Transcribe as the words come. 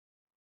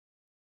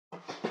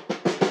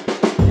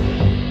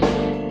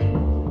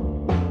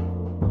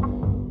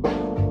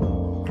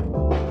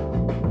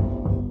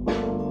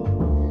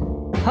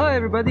Hi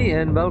everybody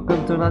and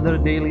welcome to another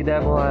daily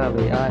demo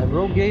alley. I am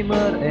Rogue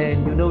Gamer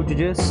and you know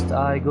just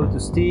I go to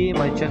Steam,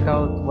 I check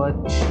out what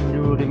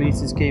new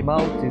releases came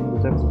out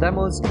in terms of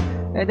demos,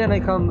 and then I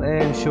come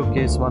and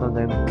showcase one of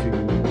them to you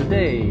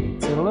today.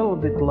 It's a little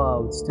bit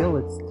loud still,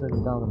 let's turn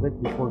it down a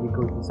bit before we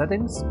go to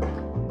settings.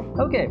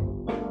 Okay,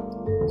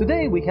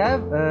 today we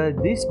have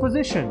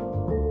Disposition.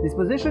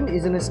 Disposition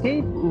is an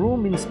escape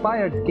room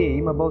inspired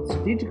game about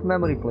strategic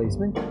memory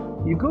placement.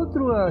 You go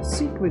through a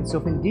sequence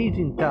of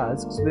engaging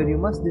tasks where you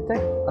must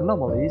detect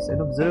anomalies and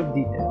observe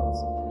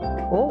details,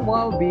 all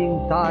while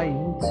being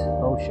timed.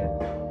 Oh shit.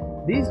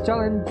 These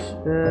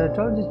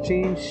challenges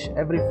change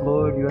every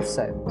floor you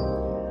ascend.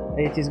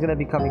 It is gonna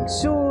be coming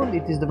soon.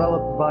 It is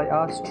developed by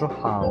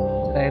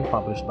Astrohound and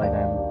published by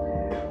them.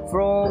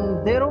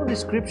 From their own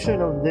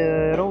description of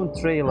their own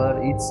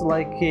trailer, it's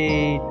like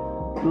a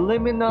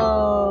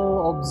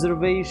liminal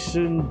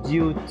observation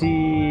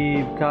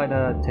duty kind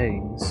of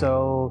thing.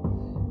 So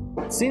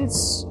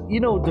since, you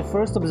know, the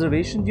first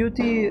observation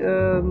duty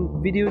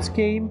games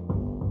came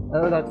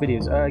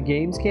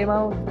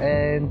out,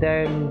 and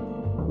then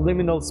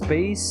liminal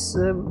space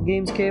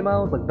games came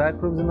out, like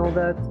Backrooms and all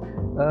that,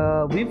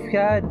 we've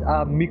had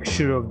a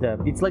mixture of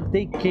them. It's like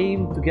they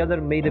came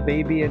together, made a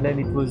baby, and then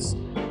it was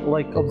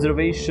like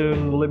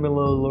observation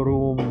liminal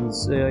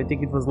rooms. I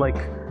think it was like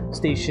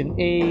Station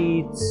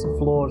 8,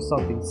 floor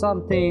something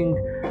something,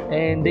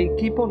 and they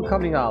keep on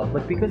coming out.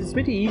 But because it's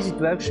pretty easy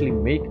to actually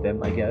make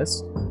them, I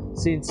guess,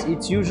 since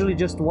it's usually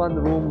just one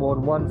room or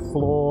one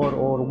floor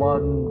or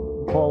one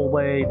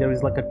hallway, there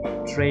is like a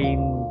train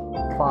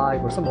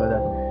 5 or something like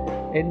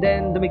that. And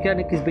then the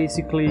mechanic is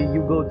basically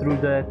you go through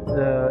that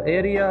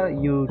area,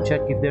 you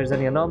check if there's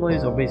any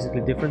anomalies or basically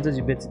differences.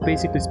 You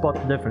basically spot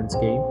the difference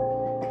game,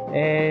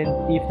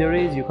 and if there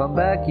is, you come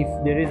back. If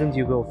there isn't,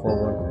 you go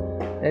forward.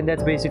 And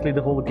that's basically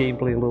the whole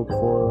gameplay loop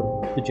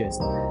for the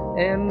gist.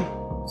 And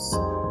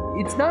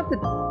it's not that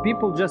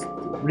people just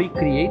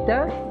recreate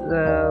that.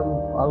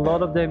 A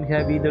lot of them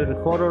have either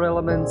horror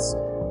elements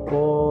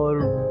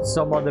or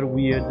some other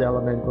weird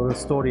element or a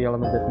story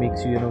element that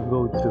makes you,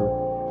 go through.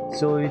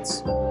 So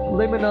it's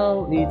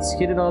liminal, it's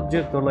hidden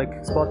object or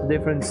like spot the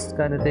difference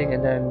kind of thing,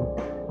 and then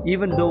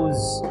even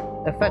those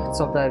effects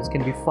sometimes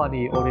can be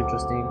funny or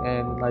interesting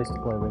and nice to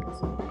play with.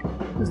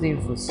 What does the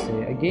info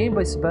say? A game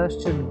by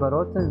Sebastian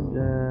Barot and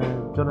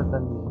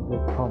Jonathan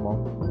Como.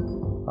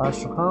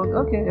 Astrohound.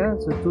 Okay, yeah,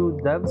 so 2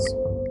 devs.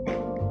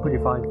 Pretty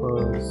fine for,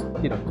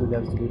 2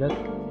 devs to do that.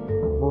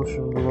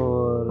 Motion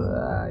blur.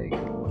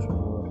 Motion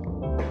blur.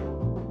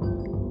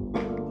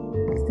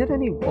 Is there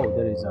any? Oh,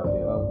 there is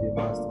audio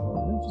master.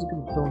 I'm just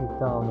gonna tone it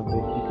down a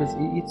bit because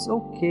it's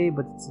okay,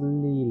 but it's a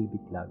little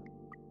bit loud.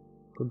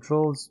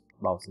 Controls,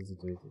 mouse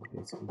sensitivity,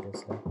 basically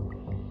just that.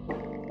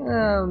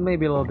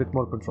 Maybe a little bit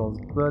more controls,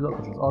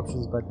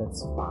 options, but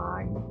that's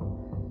fine.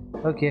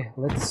 Okay,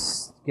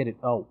 let's get it.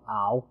 Oh,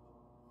 ow!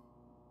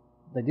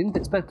 I didn't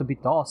expect to be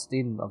tossed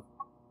in.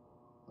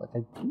 Like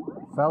I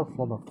fell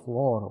from a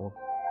floor. Or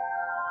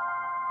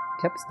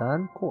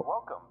Capstan Corp.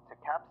 Welcome to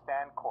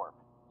Capstan Corp.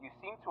 You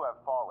seem to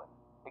have fallen.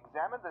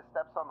 Examine the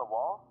steps on the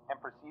wall and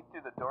proceed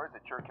through the doors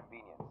at your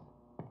convenience.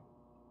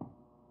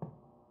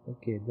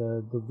 Okay,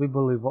 the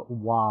wibbly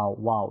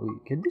wow.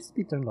 Can this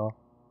be turned off?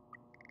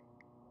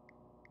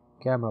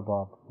 Camera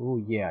bob. Oh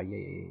yeah.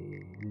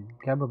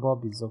 Camera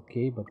bob is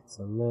okay, but it's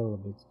a little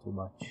bit too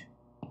much.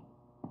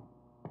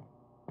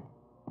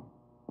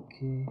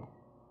 Okay.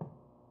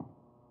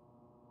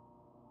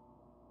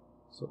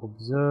 So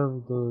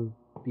observe the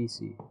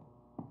PC.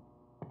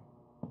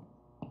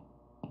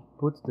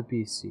 Put the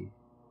PC.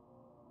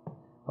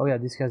 Oh yeah,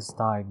 this has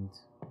timed.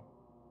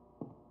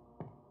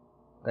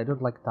 I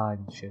don't like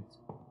timed shit.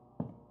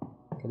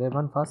 Can I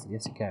run fast?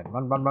 Yes, you can.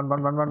 Run.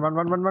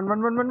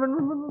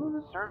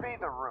 Survey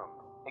the room.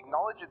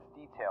 Acknowledge its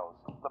details.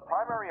 The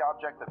primary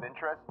object of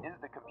interest is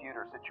the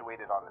computer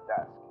situated on the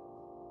desk.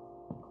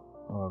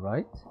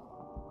 Alright.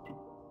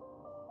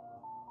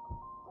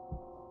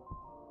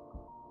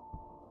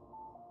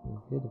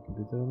 Okay, the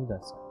computer on the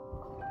desk.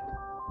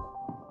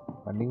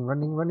 Running.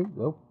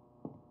 Go.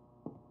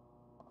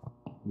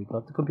 We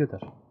got the computer.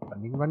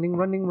 Running.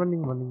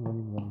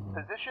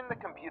 Position the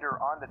computer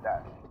on the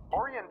desk.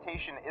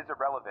 Orientation is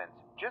irrelevant.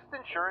 Just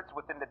ensure it's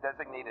within the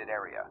designated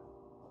area.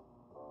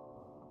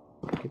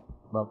 Okay,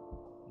 well,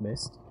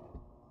 missed.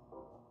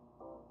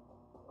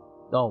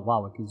 Oh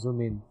wow, I can zoom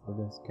in for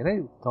this. Can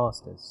I toss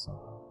this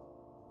somehow?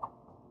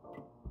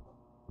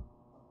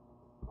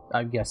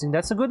 I'm guessing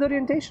that's a good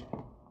orientation.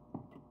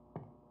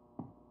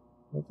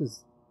 What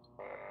is...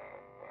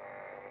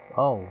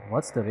 Oh,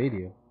 what's the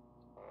radio?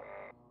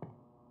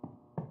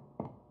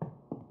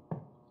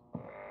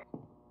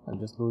 I'm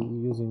just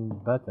using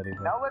battery.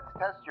 Now let's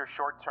test your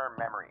short-term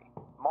memory.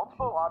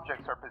 Multiple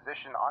objects are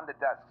positioned on the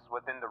desks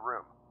within the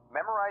room.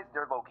 Memorize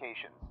their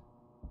locations.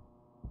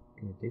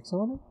 Can I take some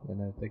of it?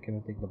 And I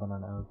cannot take the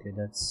banana. Okay,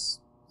 that's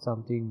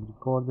something.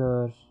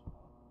 Recorder,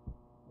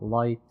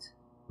 light,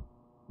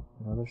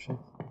 another shit.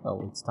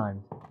 Oh, it's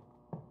timed.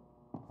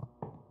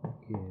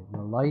 Okay,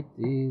 now light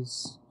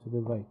is to the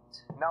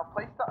right. Now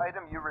place the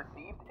item you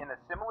received in a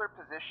similar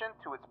position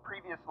to its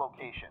previous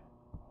location.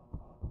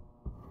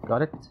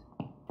 Got it?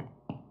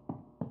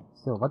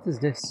 Still, what is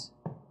this?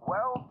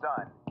 Well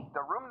done.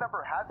 The room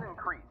number has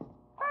increased.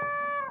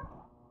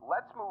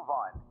 Let's move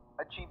on.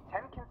 Achieve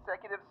 10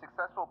 consecutive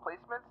successful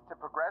placements to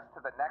progress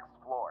to the next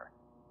floor.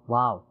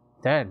 Wow,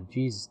 10.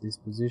 Jesus,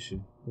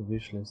 disposition.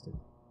 Wish listed.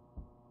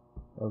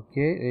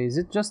 Okay, is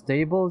it just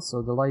tables?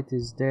 So the light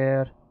is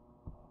there,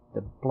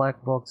 the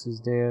black box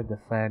is there, the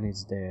fan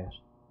is there.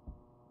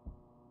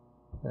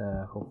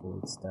 Hopefully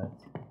it's that.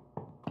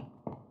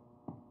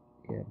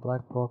 Okay,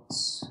 black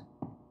box.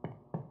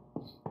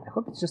 I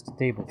hope it's just a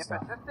table If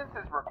stuff. assistance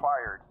is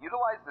required,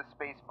 utilize the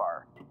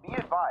spacebar. Be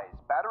advised,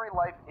 battery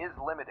life is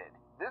limited.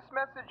 This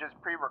message is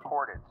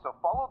pre-recorded, so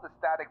follow the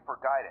static for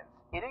guidance.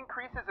 It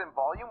increases in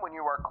volume when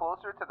you are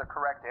closer to the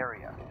correct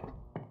area.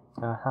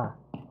 Aha,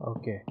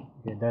 okay.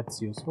 Okay,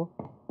 that's useful.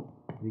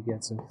 We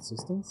get some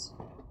assistance.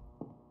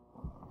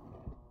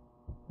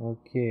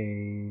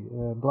 Okay,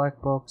 black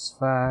box,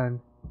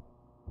 fan,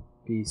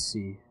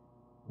 PC,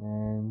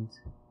 and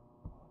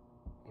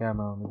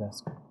camera on the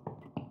desk.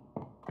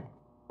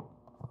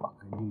 Fuck,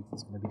 I knew it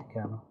was gonna be the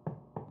camera.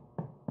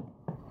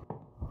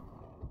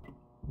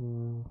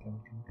 Come.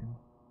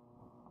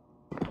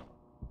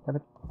 Have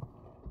it.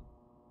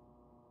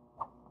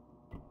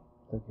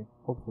 Okay,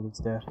 hopefully it's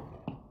there.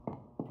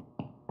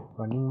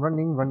 Running.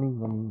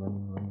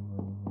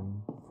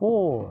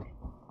 4.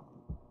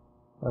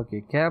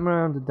 Okay,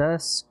 camera on the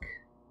desk.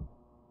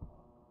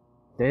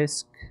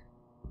 Desk,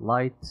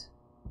 light,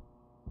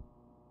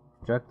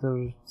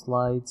 projector,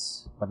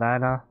 slides,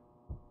 banana.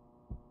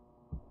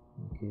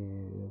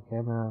 Okay,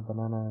 camera,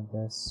 banana,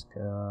 desk,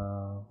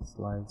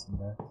 slides, and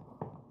that.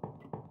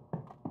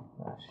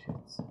 Ah,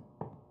 shit.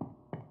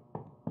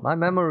 My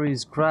memory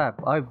is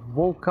crap. I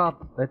woke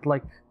up at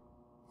like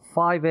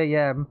 5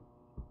 a.m.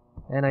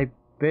 and I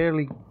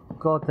barely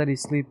got any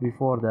sleep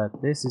before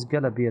that. This is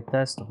gonna be a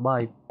test of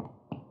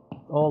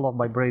all of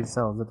my brain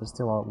cells that are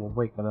still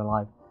awake and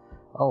alive.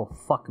 Oh,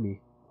 fuck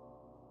me.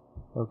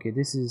 Okay,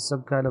 this is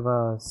some kind of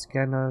a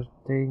scanner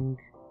thing.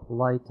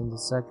 Light on the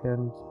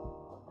second,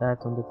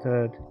 that on the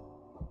third.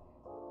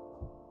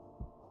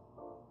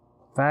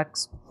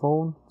 Fax,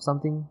 phone,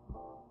 something.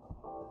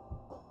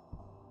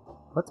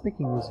 What's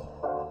making music?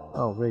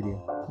 Oh, radio.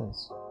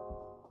 Nice.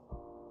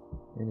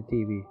 And a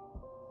TV.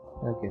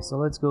 Okay, so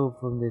let's go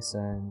from this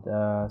end.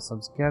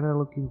 Some scanner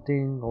looking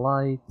thing,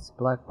 light,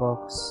 black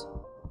box,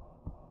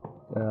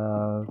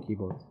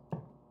 keyboard.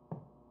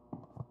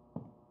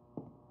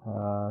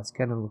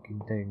 Scanner looking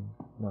thing.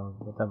 No,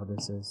 whatever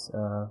this is.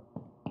 Oh,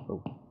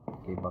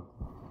 okay, but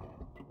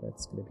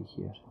that's gonna be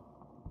here.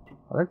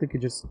 I like they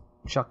could just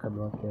chuck them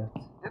like that.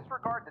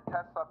 Disregard the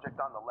test subject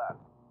on the left.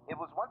 It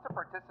was once a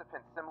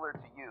participant similar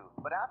to you,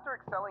 but after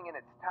excelling in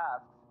its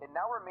tasks, it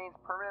now remains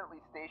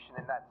permanently stationed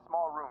in that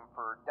small room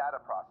for data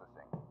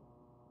processing.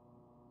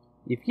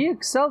 If he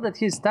excelled at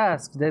his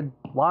task, then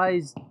why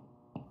is...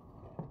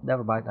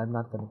 Never mind, I'm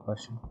not gonna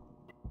question.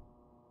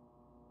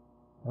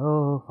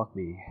 Oh, fuck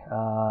me.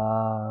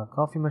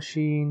 Coffee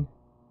machine,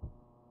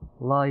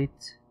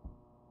 light,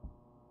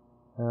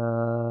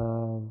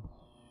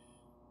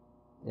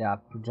 yeah,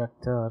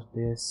 projector,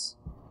 this.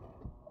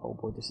 Oh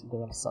boy, this is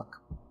gonna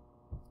suck.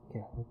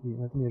 Okay,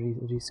 let me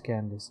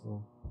rescan this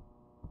one.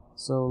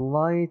 So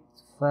light,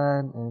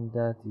 fan, and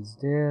that is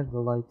there. The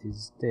light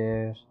is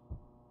there.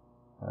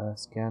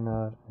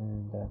 Scanner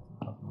and that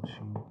coffee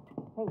machine.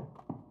 Hey,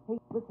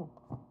 listen.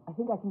 I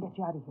think I can get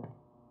you out of here.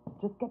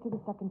 Just get to the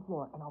second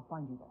floor and I'll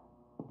find you there.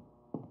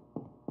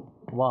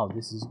 Wow,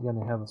 this is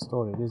gonna have a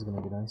story. This is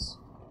gonna be nice.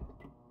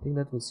 I think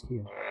that was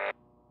here.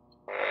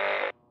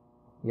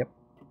 Yep.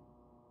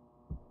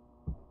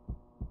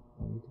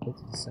 I need to get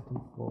to the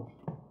second floor.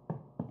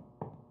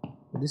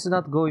 But this is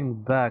not going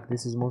back.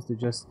 This is mostly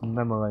just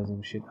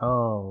memorizing shit.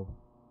 Oh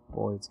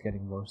boy, it's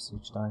getting worse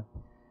each time.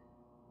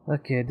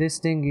 Okay, this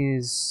thing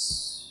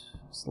is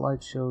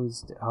slideshow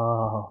is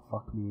oh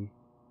fuck me.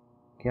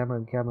 Camera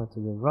and camera to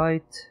the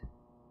right.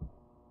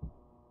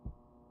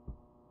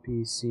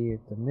 PC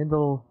at the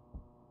middle.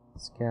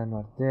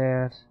 Scanner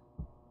there.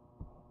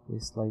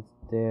 This light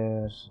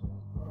there.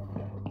 And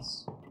that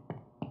is...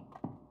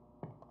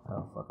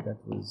 Oh fuck, that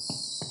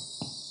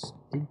was... I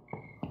think...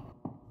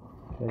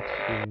 Right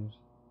here.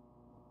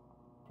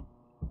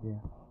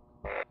 Yeah.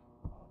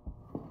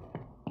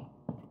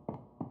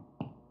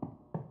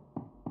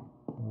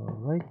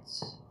 Alright.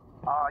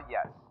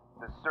 Yes,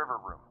 the server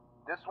room.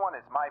 This one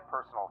is my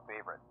personal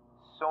favorite.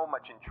 So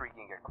much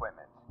intriguing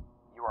equipment.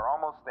 You are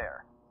almost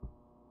there.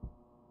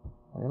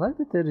 I like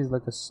that there is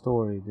like a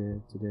story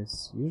to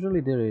this. Usually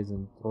there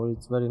isn't, or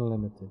it's very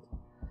limited.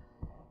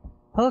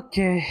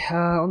 Okay,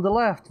 on the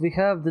left we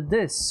have the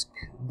disc,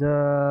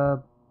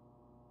 the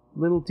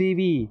little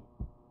TV,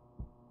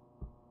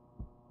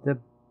 the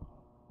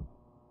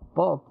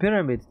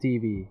pyramid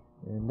TV,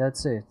 and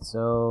that's it.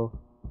 So,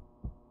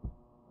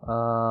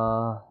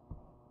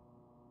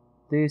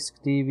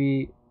 disc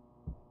TV,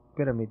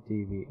 pyramid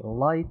TV,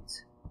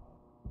 light,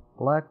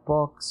 black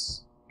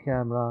box,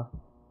 camera,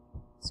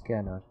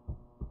 Scanner.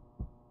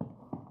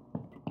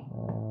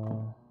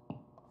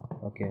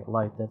 Okay,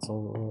 light, that's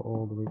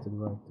all the way to the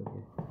right.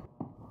 Okay.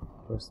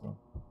 First one.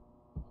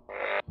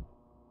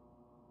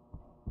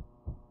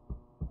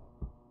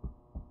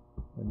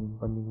 Running,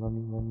 bobbing,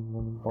 running,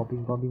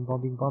 bobbing,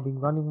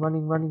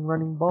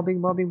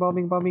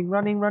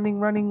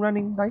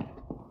 running, right?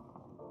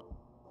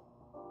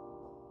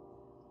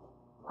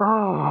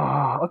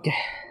 Ah, okay.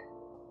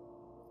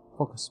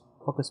 Focus.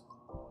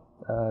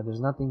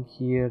 There's nothing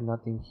here,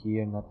 nothing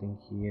here,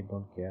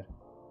 don't care.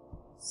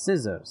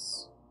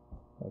 Scissors.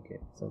 Okay,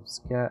 so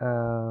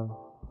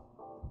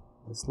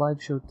the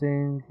slideshow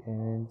thing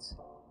and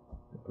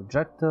the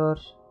projector,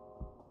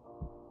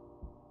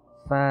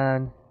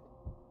 fan.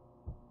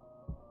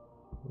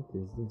 What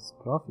is this?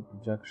 Profit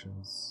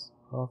projections.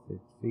 Profit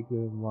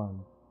figure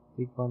 1.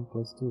 Fig 1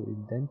 plus 2.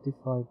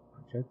 Identify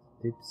project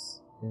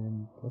tips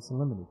and plus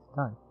unlimited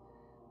time.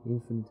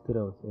 Infinite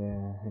growth.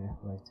 Yeah,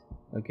 right.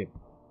 Okay.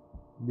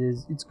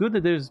 It's good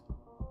that there's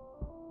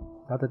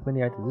not that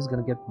many items. This is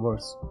gonna get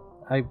worse.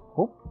 I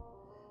hope.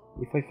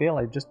 If I fail,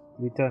 I just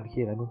return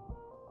here. I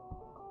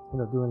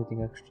don't do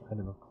anything extra. I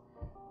don't know.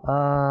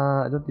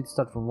 I don't need to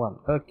start from 1.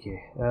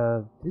 Okay.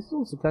 This is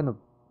also kind of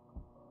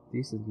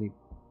decently.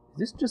 Is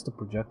this just a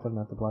projector,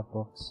 not a black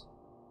box?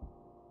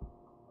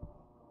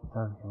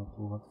 I don't know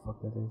what the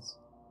fuck that is.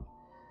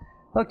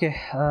 Okay,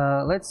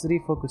 let's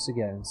refocus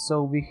again.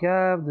 So we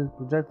have the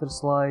projector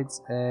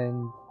slides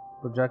and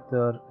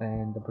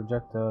the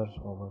projector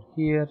over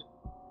here.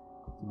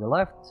 To the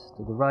left,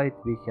 to the right,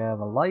 we have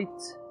a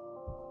light,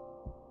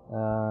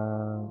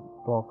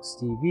 box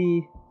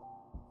TV,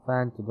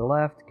 fan to the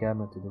left,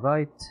 camera to the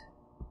right,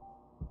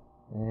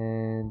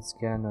 and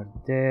scanner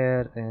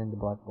there, and the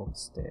black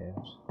box there.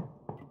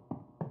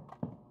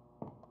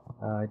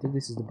 I think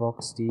this is the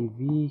box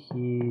TV.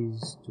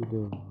 He's to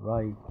the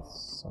right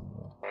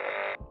somewhere.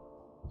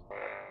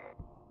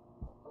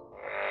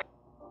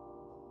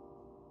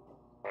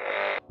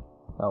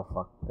 Oh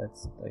fuck, I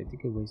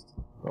think I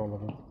wasted all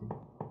of it.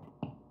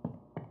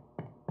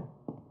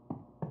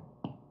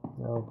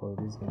 Oh boy,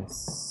 this is gonna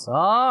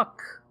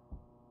suck!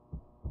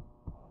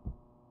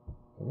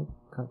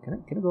 Can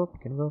I go?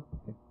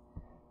 Okay.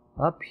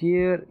 Up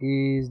here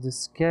is the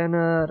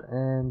scanner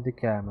and the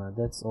camera.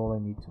 That's all I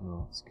need to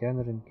know.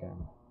 Scanner and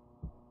camera.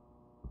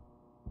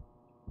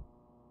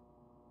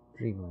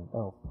 Dreamland.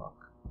 Oh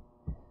fuck.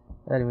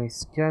 Anyway,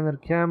 scanner,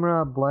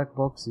 camera, black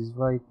box is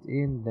right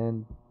in,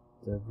 then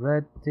the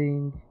red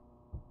thing,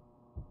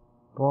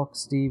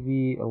 box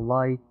TV, a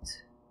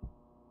light,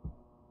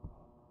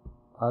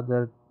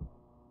 other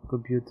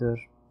computer,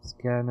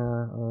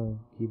 scanner,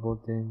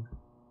 keyboard thing.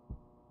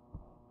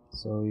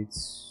 So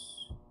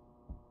it's,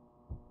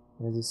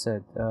 as I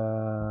said,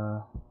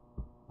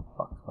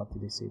 fuck, what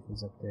did I say it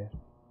was up there?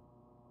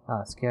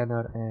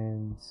 Scanner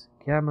and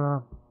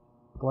camera,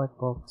 black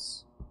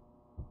box,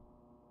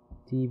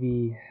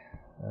 TV,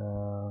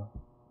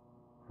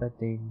 red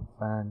thing,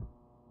 fan,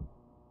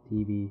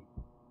 TV,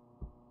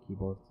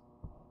 keyboard.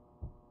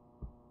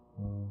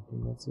 I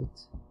think that's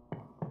it.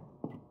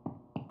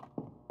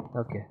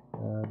 Okay,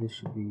 this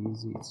should be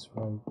easy. It's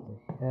right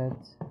ahead,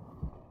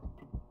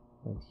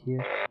 right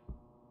here.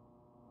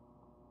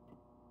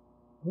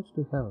 What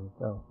do I have?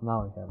 Oh, now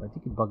I have. I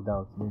think it bugged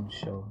out. It didn't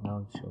show. Now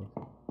it showed.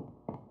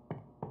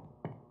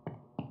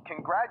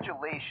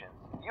 Congratulations!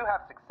 You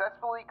have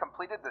successfully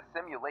completed the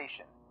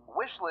simulation.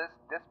 Wishlist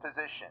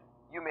Disposition.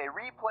 You may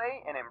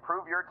replay and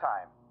improve your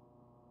time.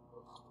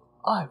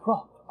 I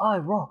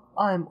rock.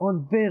 I'm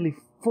on barely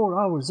 4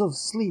 hours of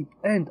sleep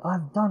and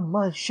I've done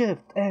my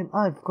shift and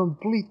I've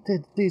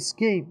completed this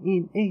game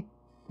in 8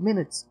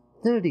 minutes,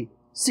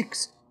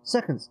 36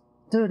 seconds,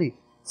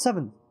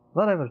 37,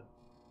 whatever.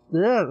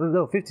 Yeah,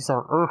 no,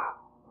 57.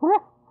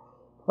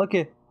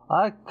 Okay,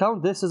 I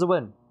count this as a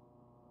win.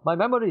 My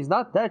memory is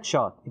not that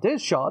short. It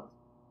is short.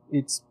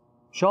 It's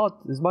short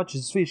as much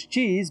as Swiss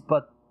cheese,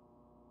 but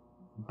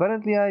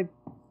apparently I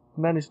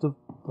managed to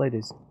play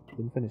this.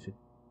 Didn't finish it.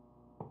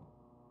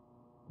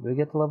 Do we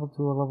get to level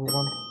 2 or level 1?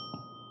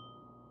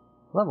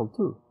 Level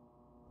 2.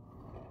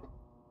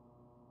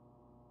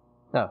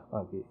 Oh,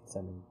 okay, it's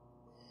an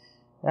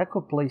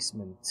echo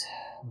placement.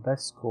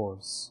 Best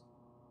scores.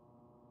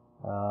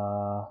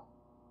 Are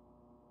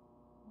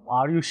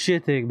you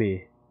shitting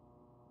me?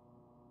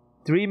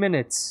 3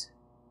 minutes.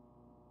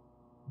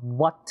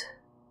 What?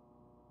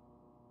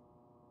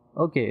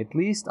 Okay, at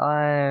least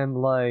I'm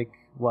like,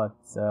 what,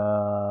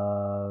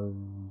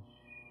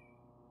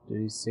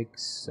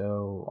 36,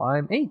 so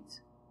I'm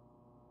 8.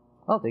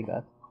 I'll take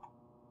that.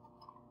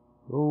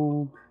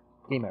 Rogue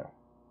Gamer.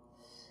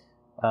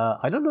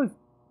 I don't know if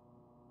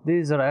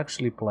these are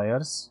actually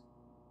players,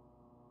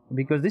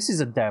 because this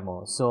is a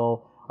demo,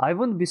 so I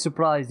wouldn't be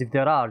surprised if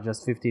there are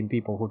just 15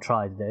 people who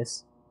tried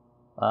this.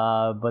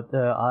 But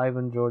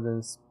Ivan,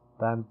 Jordan,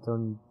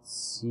 Spampton,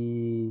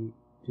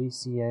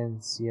 GCN,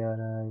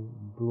 CRI,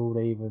 Blue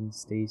Raven,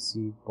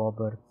 Stacy,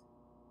 Bobbert,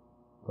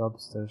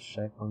 Lobster,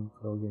 Shackon,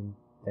 Krogan,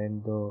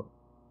 Tendo,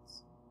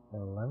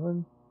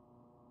 11,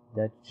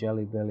 That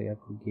Jelly Belly,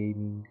 Echo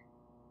Gaming,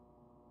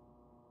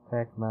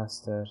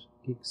 Packmaster,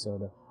 Kick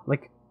Soda.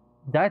 Like,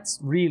 that's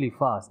really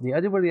fast. The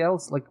everybody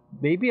else, like,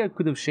 maybe I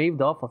could have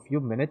shaved off a few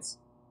minutes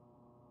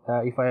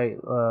if I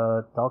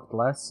talked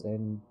less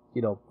and,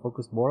 you know,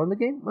 focused more on the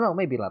game. Well,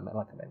 maybe like a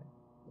minute.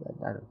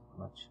 I don't know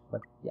much,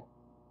 but yeah.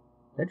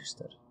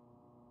 Register.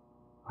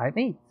 I'm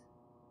 8.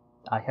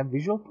 I have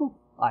visual proof.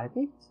 I'm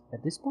 8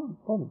 at this point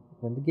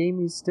when the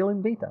game is still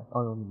in beta,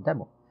 on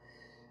demo.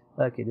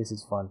 Okay, this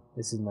is fun.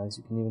 This is nice.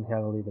 You can even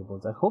have a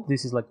leaderboards. I hope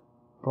this is like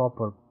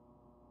proper,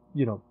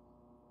 you know,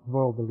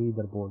 world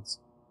leaderboards.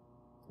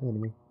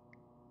 Anyway,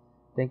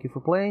 thank you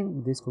for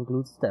playing. This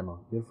concludes the demo.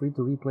 You're free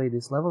to replay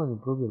this level and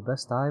improve your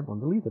best time on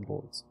the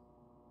leaderboards.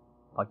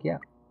 Fuck yeah.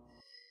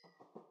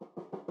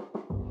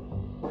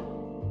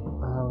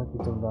 Let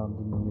me turn down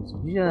the music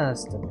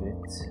just a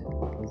bit,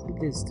 because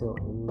it is still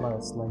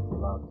slightly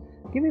loud.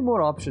 Give me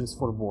more options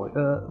for voice.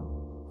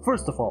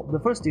 First of all, the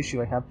first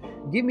issue I have,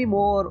 give me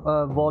more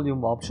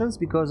volume options,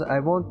 because I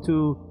want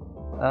to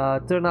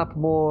turn up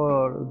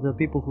more the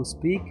people who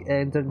speak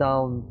and turn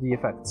down the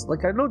effects.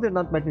 Like, I know there are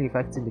not many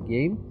effects in the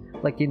game,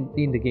 like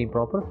in the game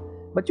proper,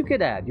 but you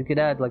can add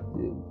like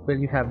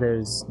when you have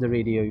there's the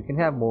radio, you can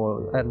have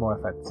add more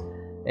effects.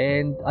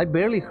 And I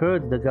barely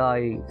heard the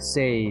guy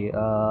say,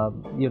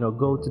 you know,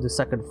 go to the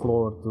second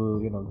floor to,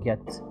 you know,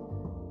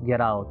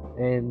 get out.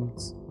 And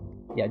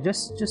yeah,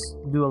 just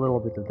do a little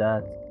bit of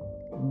that.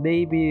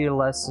 Maybe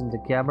lessen the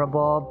camera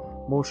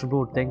bob, motion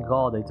blur. Thank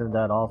God I turned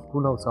that off.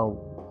 Who knows how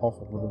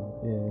awful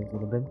it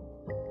would have been.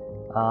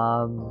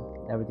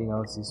 Everything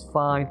else is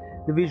fine.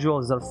 The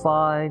visuals are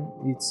fine.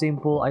 It's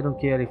simple. I don't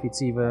care if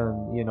it's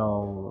even, you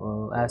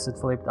know, asset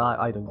flipped.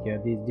 I don't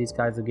care. These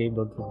kinds of games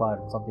don't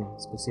require something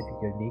specific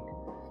or unique.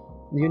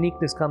 The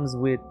uniqueness comes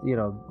with, you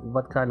know,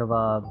 what kind of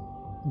a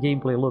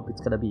gameplay loop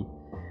it's gonna be.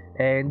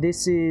 And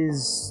this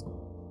is,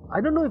 I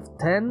don't know if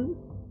 10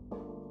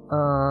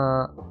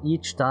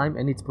 each time,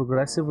 and it's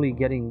progressively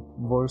getting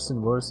worse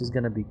and worse, is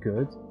gonna be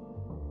good.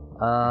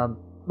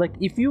 Like,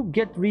 if you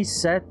get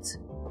reset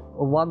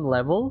one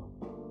level,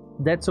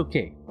 that's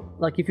okay.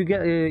 Like, if you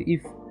get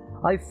if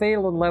I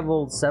fail on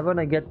level 7,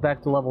 I get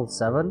back to level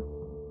 7,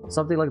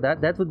 something like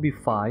that, that would be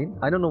fine.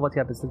 I don't know what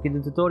happens. Like in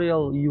the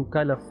tutorial, you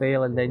kind of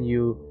fail and then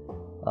you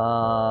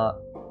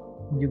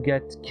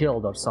get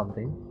killed or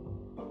something.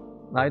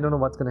 I don't know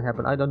what's gonna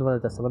happen. I don't know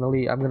what that's. I'm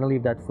gonna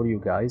leave that for you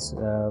guys.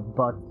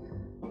 But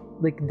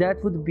like,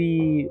 that would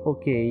be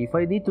okay. If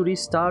I need to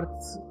restart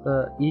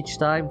each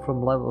time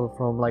from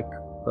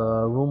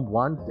room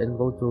 1 and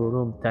go to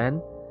room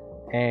 10,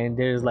 and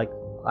there's like,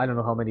 I don't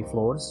know how many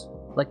floors.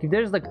 Like, if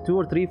there's like 2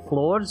 or 3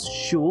 floors,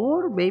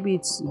 sure,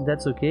 maybe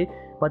that's okay.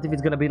 But if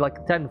it's gonna be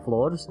like 10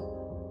 floors,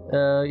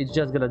 it's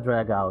just gonna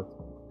drag out,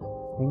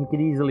 and you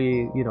can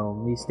easily, you know,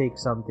 mistake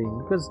something,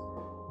 because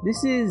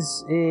this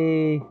is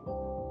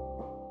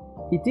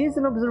it is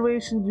an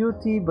observation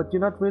duty, but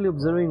you're not really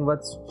observing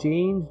what's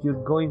changed.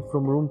 You're going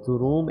from room to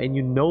room, and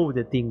you know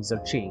that things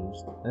are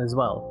changed as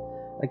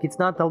well. Like, it's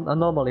not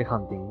anomaly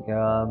hunting.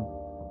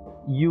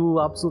 You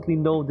absolutely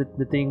know that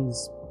the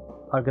things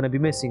are gonna be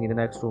missing in the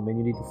next room, and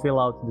you need to fill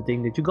out the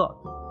thing that you got.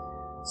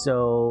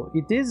 So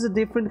it is a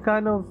different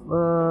kind of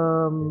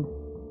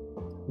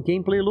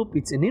gameplay loop.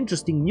 It's an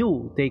interesting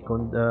new take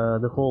on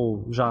the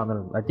whole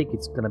genre. I think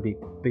it's gonna be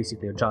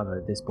basically a genre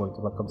at this point,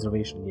 like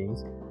observation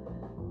games.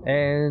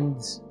 And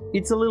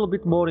it's a little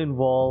bit more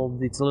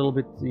involved. It's a little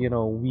bit, you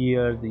know,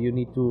 weird. You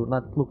need to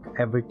not look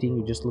everything,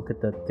 you just look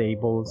at the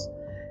tables.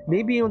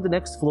 Maybe on the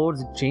next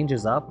floors it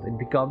changes up, it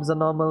becomes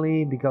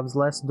anomaly, becomes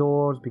less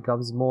doors,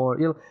 becomes more,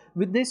 you know.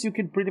 With this you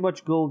can pretty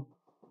much go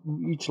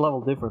each level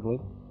differently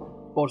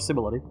or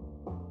similarly.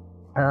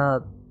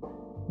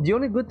 The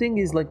only good thing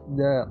is, like,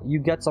 you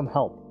get some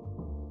help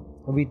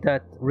with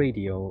that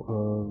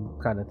radio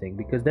kind of thing,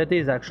 because that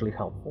is actually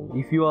helpful.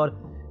 If you are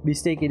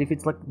mistaken, if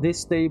it's like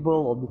this table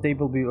or the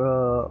table be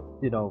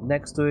you know,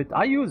 next to it,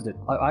 I used it.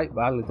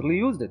 I literally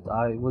used it.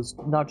 I was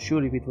not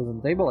sure if it was on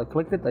the table. I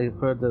clicked it, I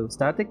heard the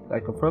static, I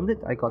confirmed it,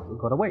 I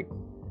got away.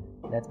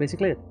 That's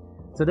basically it.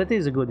 So that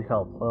is a good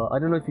help. I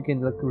don't know if you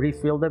can like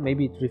refill them.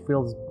 Maybe it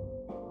refills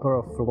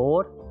per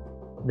floor.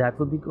 That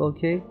would be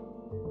okay.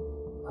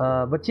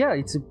 But yeah,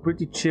 it's a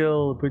pretty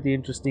chill, pretty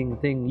interesting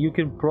thing. You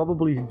can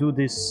probably do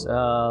this.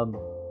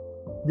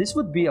 This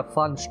would be a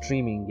fun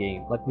streaming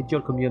game, like with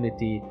your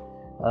community.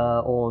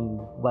 On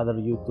whether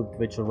YouTube,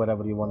 Twitch, or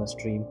whatever you want to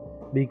stream,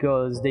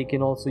 because they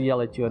can also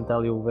yell at you and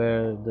tell you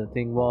where the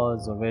thing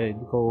was or where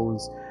it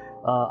goes.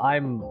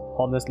 I'm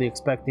honestly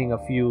expecting a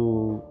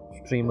few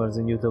streamers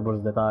and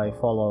YouTubers that I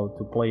follow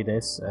to play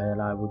this,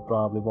 and I would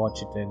probably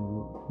watch it and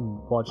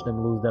watch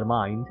them lose their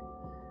mind.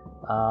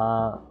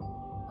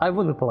 I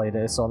wouldn't play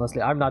this,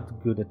 honestly. I'm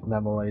not good at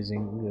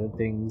memorizing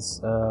things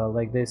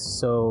like this,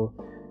 so,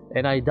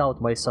 and I doubt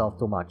myself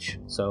too much,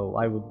 so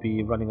I would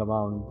be running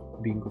around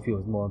being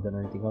confused more than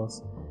anything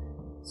else.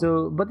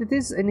 So, but it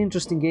is an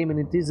interesting game, and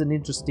it is an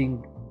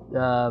interesting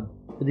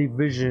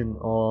revision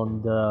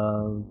on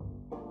the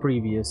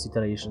previous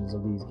iterations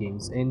of these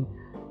games, and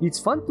it's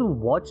fun to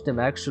watch them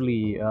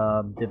actually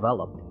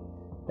develop.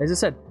 As I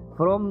said,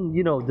 from,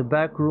 you know, the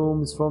back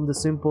rooms, from the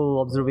simple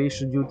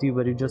observation duty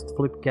where you just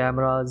flip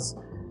cameras,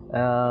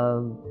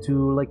 to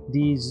like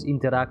these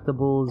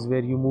interactables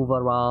where you move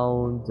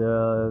around,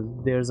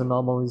 there's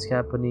anomalies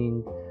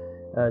happening,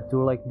 to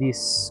like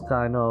this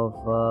kind of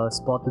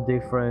spot the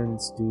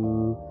difference,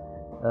 to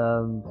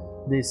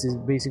this is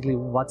basically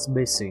what's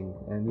missing,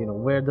 and you know,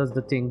 where does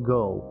the thing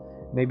go.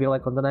 Maybe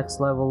like on the next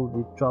level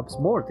it drops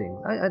more things.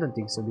 I don't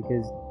think so,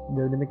 because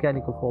the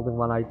mechanic of holding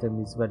one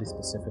item is very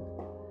specific.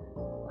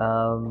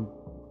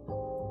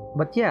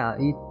 But yeah,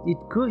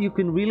 you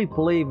can really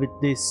play with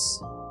this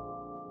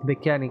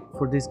mechanic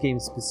for this game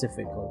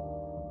specifically.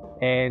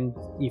 And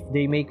if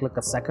they make like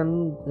a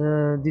second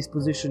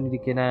disposition, you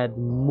can add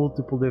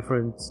multiple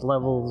different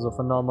levels of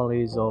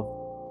anomalies, of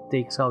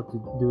takes how to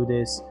do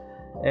this,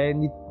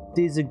 and it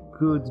is a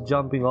good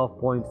jumping off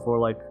point for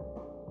like,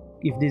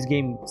 if this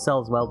game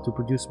sells well, to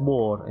produce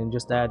more and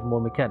just add more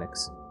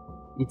mechanics.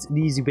 It's an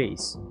easy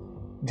base,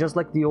 just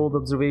like the old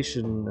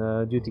observation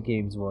duty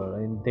games were,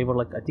 and they were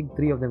like, I think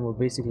 3 of them were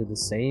basically the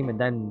same. And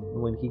then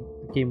when he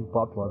became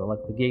popular,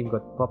 like the game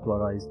got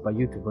popularized by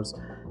YouTubers,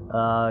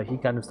 he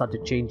kind of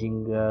started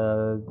changing,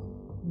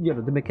 you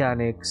know, the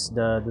mechanics,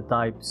 the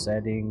type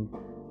setting,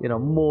 you know,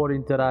 more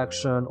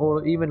interaction,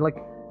 or even like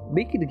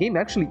making the game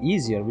actually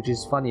easier, which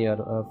is funnier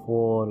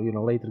for, you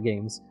know, later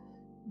games,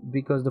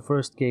 because the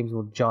first games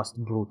were just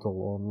brutal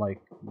on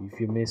like, if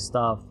you miss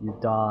stuff, you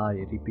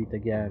die, repeat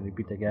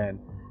again.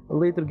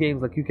 Later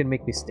games, like, you can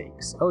make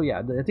mistakes. Oh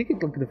yeah, I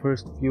think like the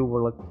first few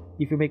were like,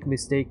 if you make a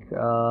mistake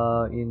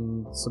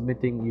in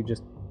submitting,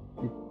 it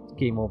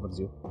game overs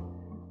you.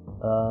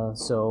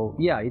 So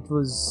yeah, this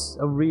is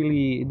a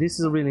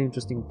really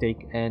interesting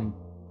take, and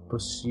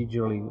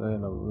procedurally, you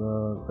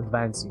know,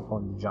 advancing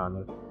on the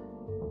genre.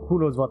 Who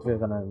knows what we're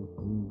gonna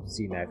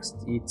see next?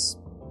 It's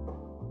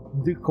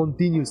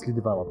continuously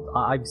developed.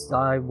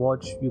 I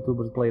watch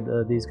YouTubers play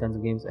these kinds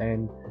of games,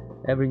 and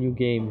every new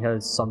game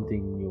has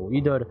something new,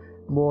 either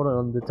more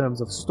on the terms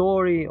of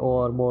story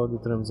or more on the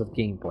terms of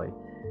gameplay,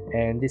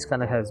 and this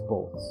kind of has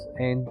both.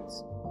 And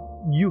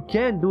you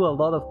can do a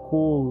lot of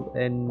cool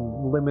and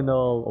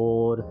liminal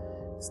or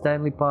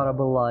Stanley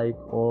Parable like,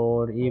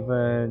 or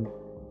even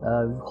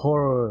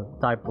horror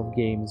type of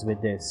games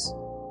with this,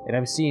 and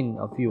I've seen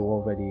a few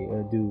already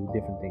do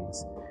different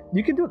things.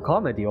 You can do a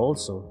comedy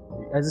also.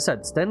 As I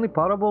said, Stanley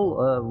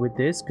Parable with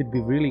this could be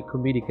really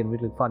comedic and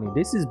really funny.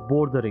 This is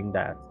bordering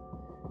that.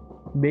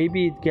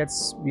 Maybe it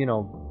gets, you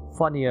know,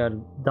 funnier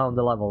down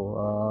the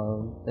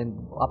level and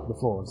up the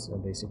floors,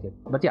 basically.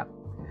 But yeah,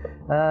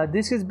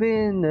 this has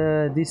been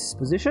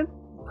Disposition,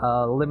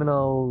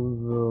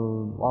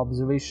 liminal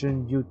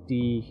observation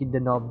duty,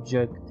 hidden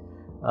object,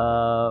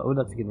 well,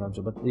 not hidden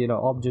object, but you know,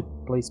 object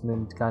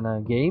placement kind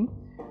of game.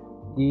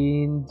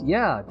 And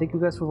yeah, thank you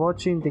guys for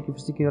watching, thank you for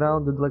sticking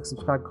around. Don't like,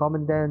 subscribe,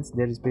 comment, dance.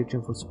 There is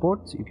Patreon for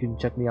support. You can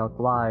check me out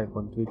live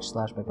on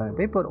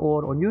Twitch/ByPenAndPaper,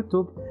 or on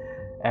YouTube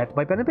at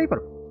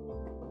ByPenAndPaper.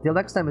 Till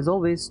next time, as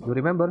always, do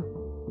remember,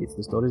 it's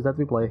the stories that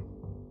we play.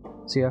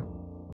 See ya.